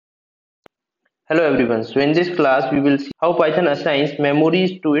Hello everyone. So in this class we will see how Python assigns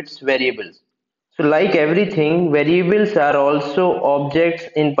memories to its variables. So like everything, variables are also objects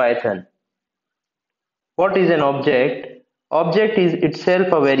in Python. What is an object? Object is itself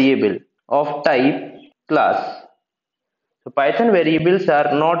a variable of type class. So Python variables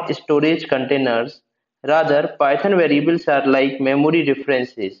are not storage containers. Rather, Python variables are like memory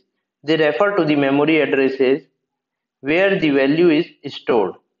references. They refer to the memory addresses where the value is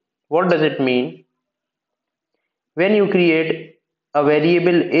stored. What does it mean? When you create a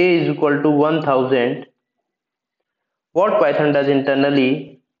variable a is equal to 1000, what Python does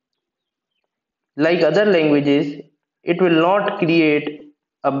internally, like other languages, it will not create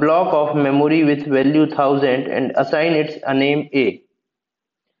a block of memory with value 1000 and assign it a name a.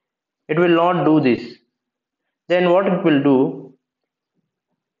 It will not do this. Then what it will do,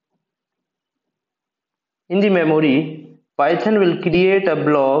 in the memory, Python will create a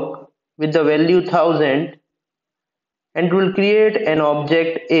block with the value 1000 and will create an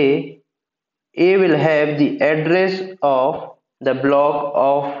object a. A will have the address of the block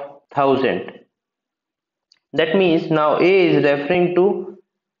of 1000. That means now A is referring to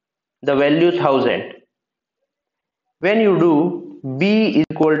the value 1000. When you do B is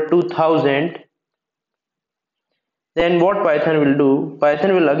equal to 1000, then what Python will do?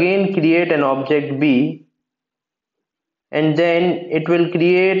 Python will again create an object B, and then it will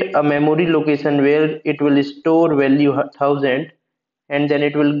create a memory location where it will store value 1000, and then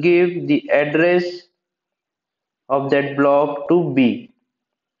it will give the address of that block to B.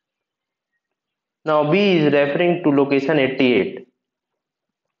 Now B is referring to location 88.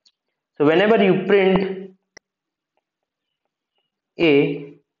 So whenever you print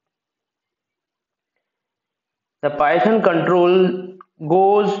A, the Python control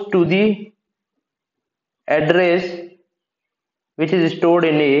goes to the address which is stored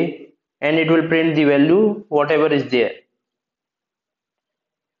in A, and it will print the value whatever is there.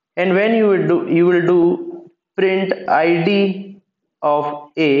 And when you will do print ID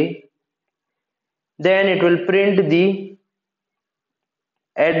of A, then it will print the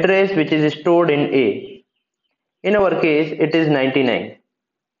address which is stored in A. In our case it is 99.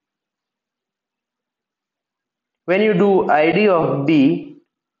 When you do ID of B,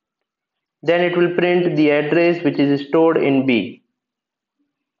 then it will print the address which is stored in B.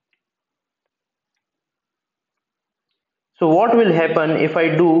 So what will happen if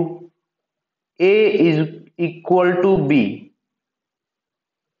I do A is equal to B?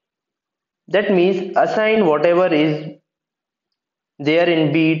 That means assign whatever is there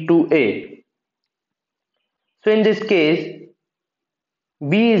in B to A. So in this case,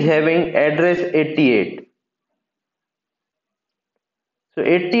 B is having address 88. So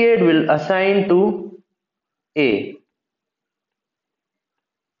 88 will assign to A.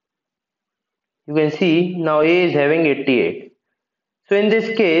 You can see now A is having 88. So in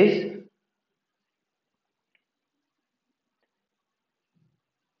this case,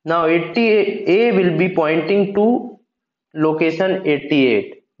 now 88 A will be pointing to location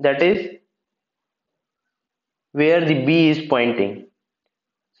 88. That is where the B is pointing.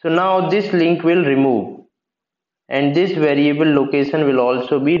 So now this link will remove, and this variable location will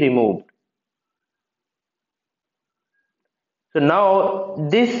also be removed. So now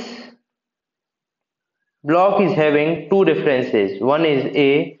this block is having two references. One is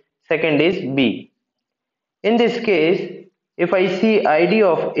A, second is B. In this case, if I see ID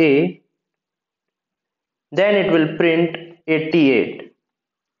of A, then it will print 88.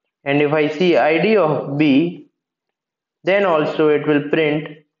 And if I see ID of B, then also it will print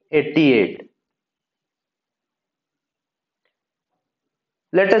 88.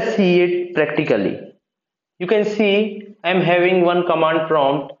 Let us see it practically. You can see I am having one command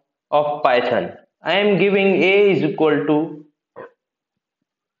prompt of Python. I am giving A is equal to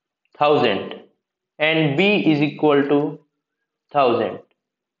 1000 and B is equal to 1000.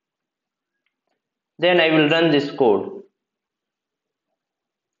 Then I will run this code.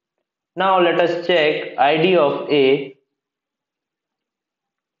 Now let us check ID of A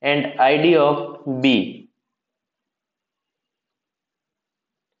and ID of B.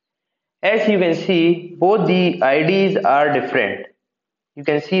 As you can see, both the IDs are different. You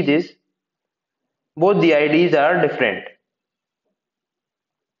can see this. Both the IDs are different.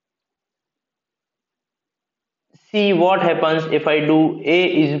 See what happens if I do A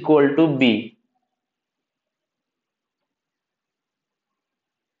is equal to B.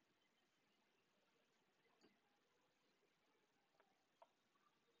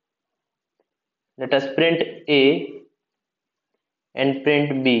 Let us print A and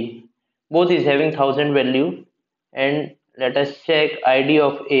print B. Both is having 1000 value, and let us check ID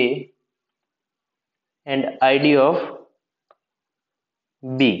of A. and ID of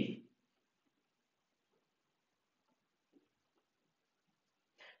B.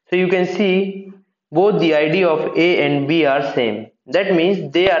 So you can see both the ID of A and B are same. That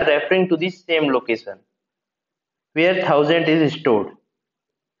means they are referring to the same location where 1000 is stored.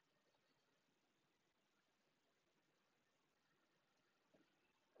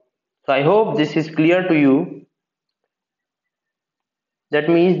 So I hope this is clear to you. That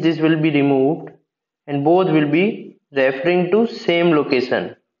means this will be removed and both will be referring to same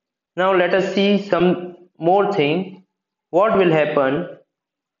location. Now let us see some more thing. What will happen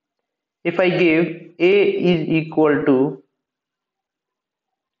if I give A is equal to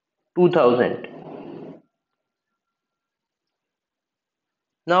 2000?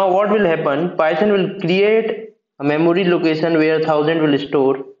 Now what will happen? Python will create a memory location where 1000 will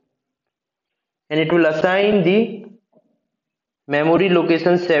store, and it will assign the memory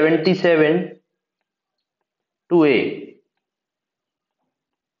location 77 to A.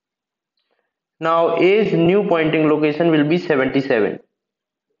 Now A's new pointing location will be 77.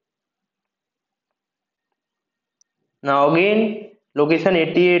 Now again location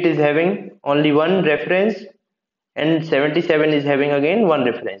 88 is having only one reference and 77 is having again one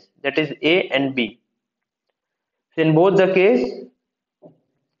reference, that is A and B. So in both the case,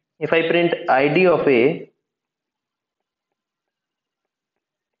 if I print ID of A,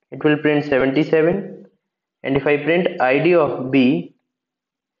 it will print 77, and if I print ID of B,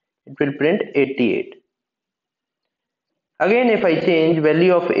 it will print 88. Again if I change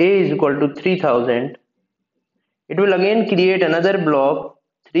value of A is equal to 3000, it will again create another block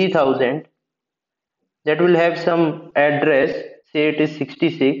 3000 that will have some address, say it is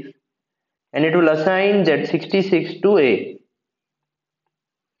 66, and it will assign that 66 to A,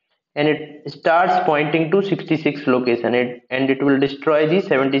 and it starts pointing to 66 location, and it will destroy the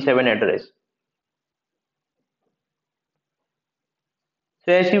 77 address.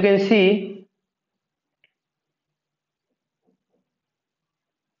 So as you can see,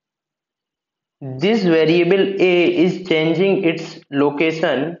 this variable A is changing its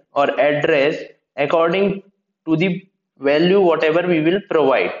location or address according to the value whatever we will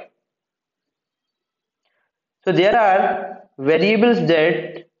provide. So there are variables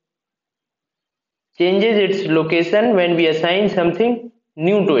that changes its location when we assign something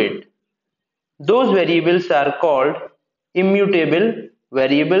new to it. Those variables are called immutable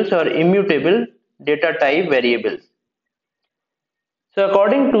variables or immutable data type variables. So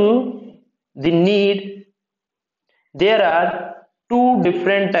according to the need, there are two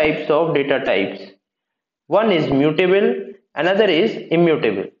different types of data types. One is mutable, another is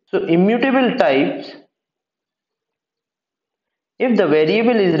immutable. So immutable types, if the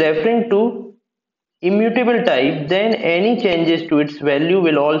variable is referring to immutable type, then any changes to its value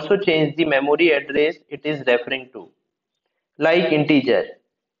will also change the memory address it is referring to. Like integer,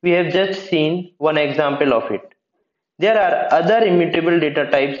 we have just seen one example of it. There are other immutable data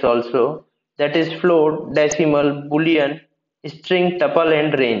types also, that is float, decimal, boolean, string, tuple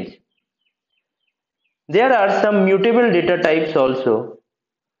and range. There are some mutable data types also.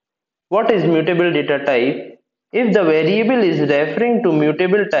 What is mutable data type? If the variable is referring to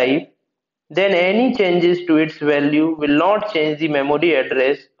mutable type, then any changes to its value will not change the memory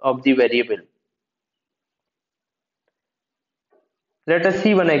address of the variable. Let us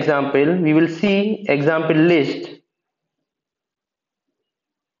see one example. We will see example list.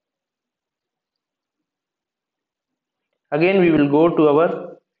 Again we will go to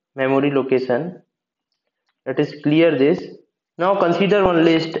our memory location. Let us clear this. Now consider one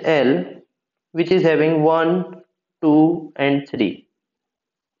list L which is having 1, 2 and 3.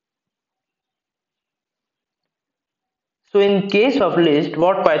 So in case of list,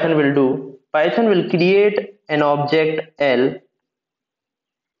 what Python will do? Python will create an object L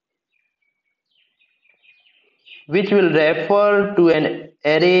which will refer to an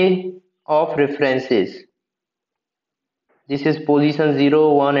array of references. This is position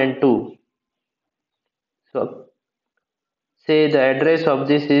 0, 1 and 2. So say the address of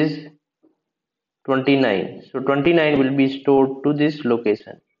this is 29. So 29 will be stored to this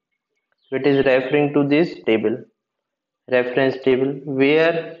location. So it is referring to this table, reference table,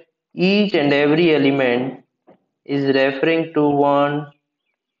 where each and every element is referring to 1,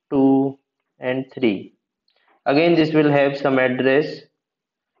 2 and 3. Again this will have some address,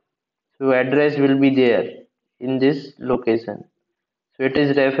 so address will be there in this location. So it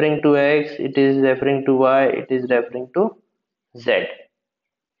is referring to X, it is referring to Y, it is referring to Z.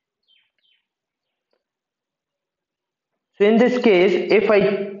 So in this case, if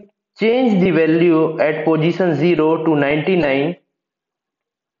I change the value at position 0 to 99,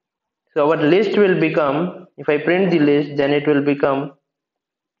 So our list will become, if I print the list, then it will become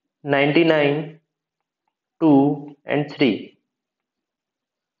 99, 2 and 3.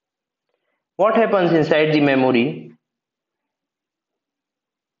 What happens inside the memory?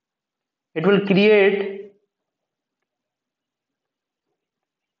 It will create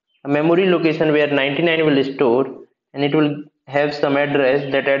a memory location where 99 will store, and it will have some address.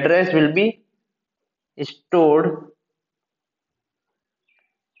 That address will be stored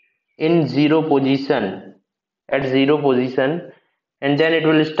in zero position, at zero position, and then it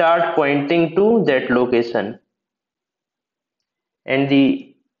will start pointing to that location, and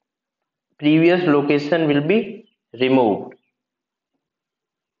the previous location will be removed.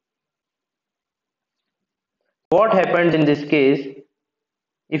 What happened in this case?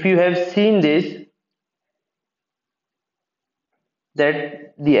 If you have seen this,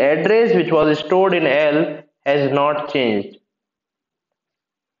 that the address which was stored in L has not changed.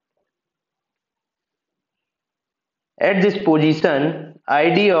 At this position,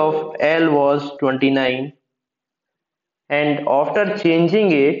 ID of L was 29, and after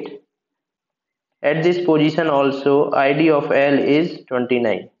changing it, at this position also ID of L is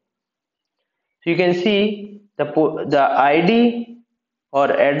 29. So you can see the ID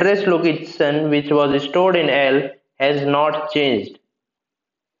or address location which was stored in L has not changed.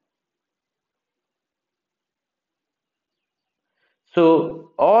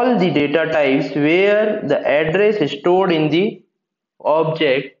 So all the data types where the address stored in the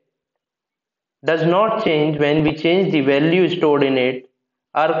object does not change when we change the value stored in it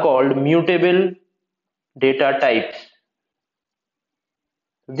are called mutable data types.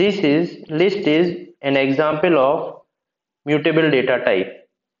 This is list is an example of mutable data type,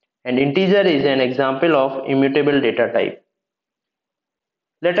 and integer is an example of immutable data type.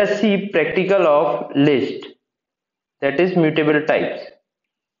 Let us see practical of list, that is mutable types.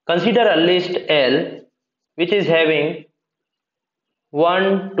 Consider a list L which is having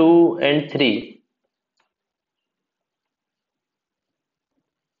 1, 2 and 3.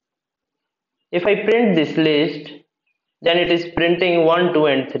 If I print this list, then it is printing 1, 2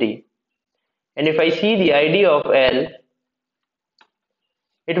 and 3. And if I see the ID of L,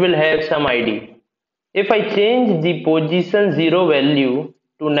 it will have some ID. If I change the position 0 value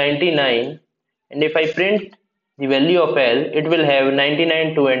to 99, and if I print the value of L, it will have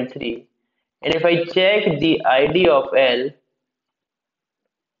 99, 2 and 3. And if I check the ID of L,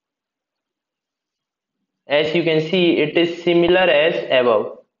 as you can see, it is similar as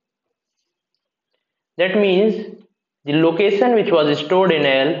above. That means the location which was stored in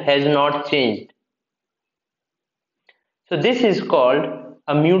L has not changed. So this is called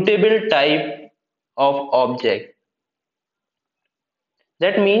a mutable type of object.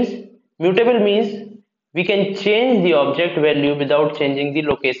 That means mutable means we can change the object value without changing the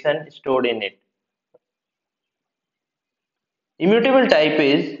location stored in it. Immutable type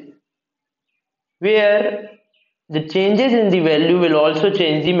is where the changes in the value will also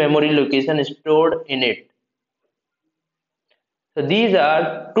change the memory location stored in it. So these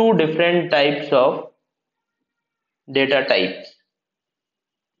are two different types of data types.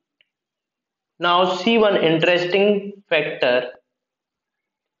 Now see one interesting factor.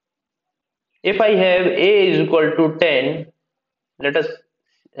 If I have A is equal to 10, let us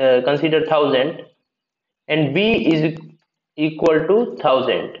consider 1000, and B is equal to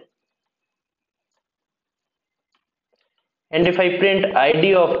 1000. And if I print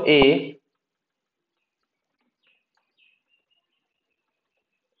ID of A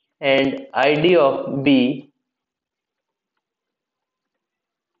and ID of B,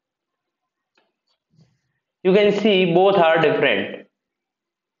 you can see both are different.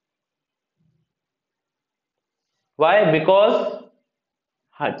 Why? Because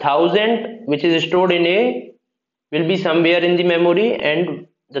 1000 which is stored in A will be somewhere in the memory, and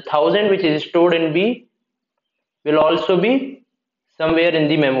the 1000 which is stored in B will also be somewhere in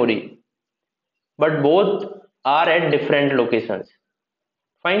the memory, but both are at different locations.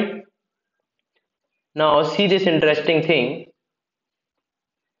 Fine. Now see this interesting thing.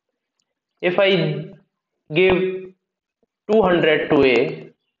 If I give 200 to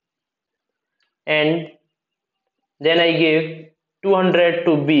A and then I give 200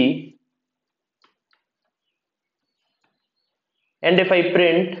 to B, and if I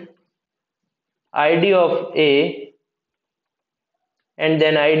print ID of A and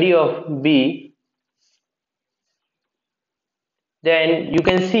then ID of B, then you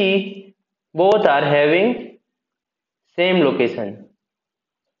can see both are having same location.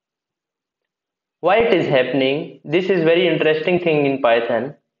 Why it is happening? This is very interesting thing in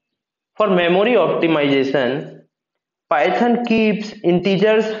Python. For memory optimization, Python keeps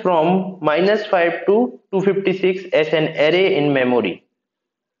integers from -5 to 256 as an array in memory.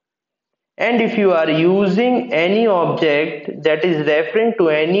 And if you are using any object that is referring to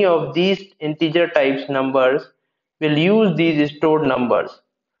any of these integer types numbers, will use these stored numbers.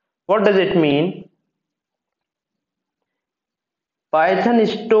 What does it mean? Python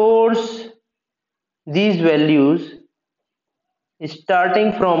stores these values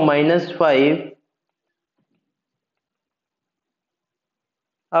starting from -5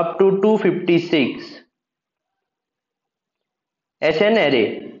 up to 256 as an array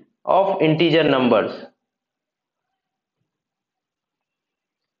of integer numbers.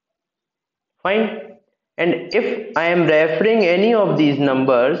 Fine. And if I am referring any of these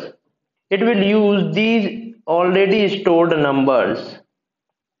numbers, it will use these already stored numbers.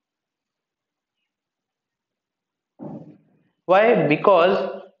 Why? Because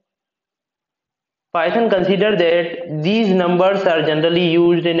Python consider that these numbers are generally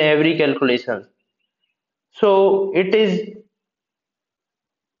used in every calculation. So it is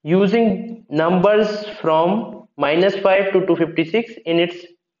using numbers from -5 to 256 in its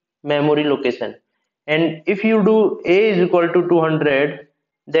memory location. And if you do a is equal to 200,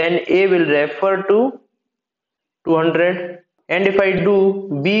 then a will refer to 200. And if I do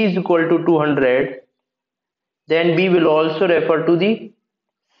b is equal to 200, then b will also refer to the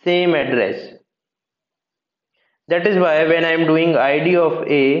same address. That is why when I am doing id of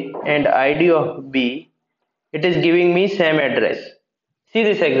a and id of b, it is giving me same address. See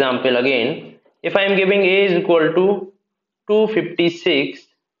this example again. If I am giving a is equal to 256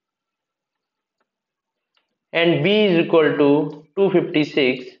 and b is equal to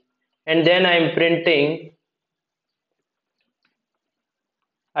 256, and then I am printing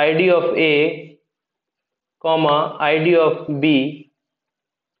id of a comma id of b,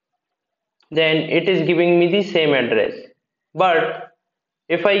 then it is giving me the same address. But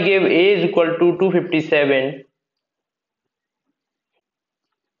if I give a is equal to 257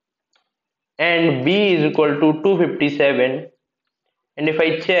 and b is equal to 257, and if I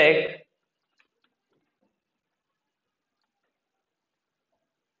check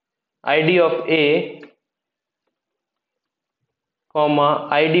id of a comma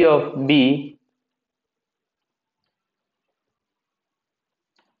id of b,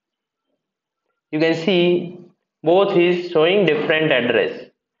 you can see both is showing different address.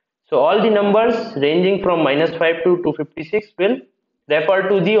 So all the numbers ranging from -5 to 256 will refer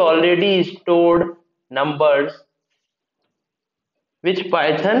to the already stored numbers which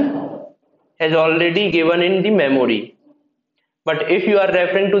Python has already given in the memory. But if you are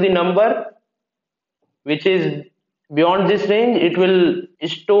referring to the number which is beyond this range, it will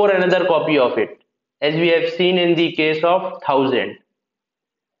store another copy of it, as we have seen in the case of 1000.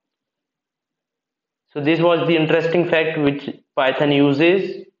 So this was the interesting fact which Python uses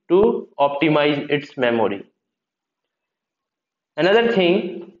to optimize its memory. Another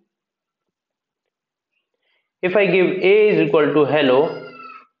thing, if I give a is equal to hello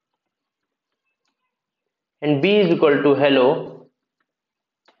and b is equal to hello,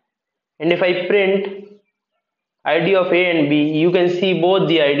 and if I print id of a and b, you can see both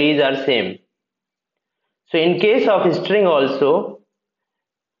the IDs are same. So in case of string also,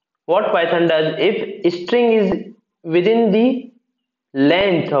 what Python does, if string is within the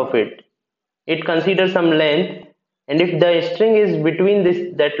length of it, it considers some length, and if the string is between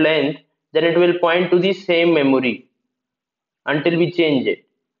that length, then it will point to the same memory until we change it.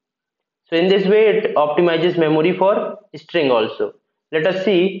 So in this way it optimizes memory for string also. Let us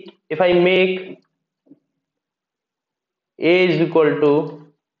see, if I make a is equal to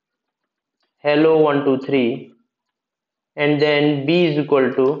hello 123 and then b is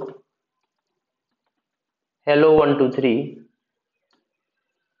equal to hello 123,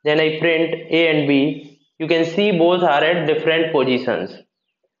 then I print a and b, you can see both are at different positions.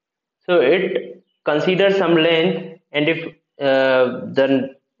 So it considers some length, and if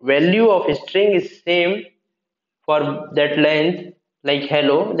the value of string is same for that length, like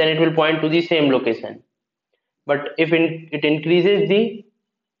hello, then it will point to the same location. But if it increases the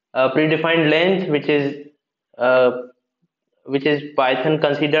predefined length, uh, which is Python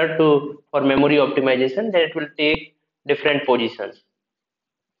considered to for memory optimization, then it will take different positions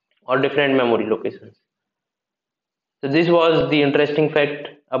or different memory locations. So this was the interesting fact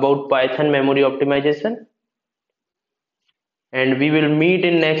about Python memory optimization, and we will meet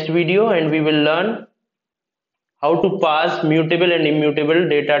in next video and we will learn how to pass mutable and immutable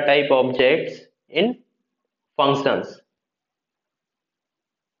data type objects in functions.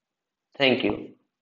 Thank you.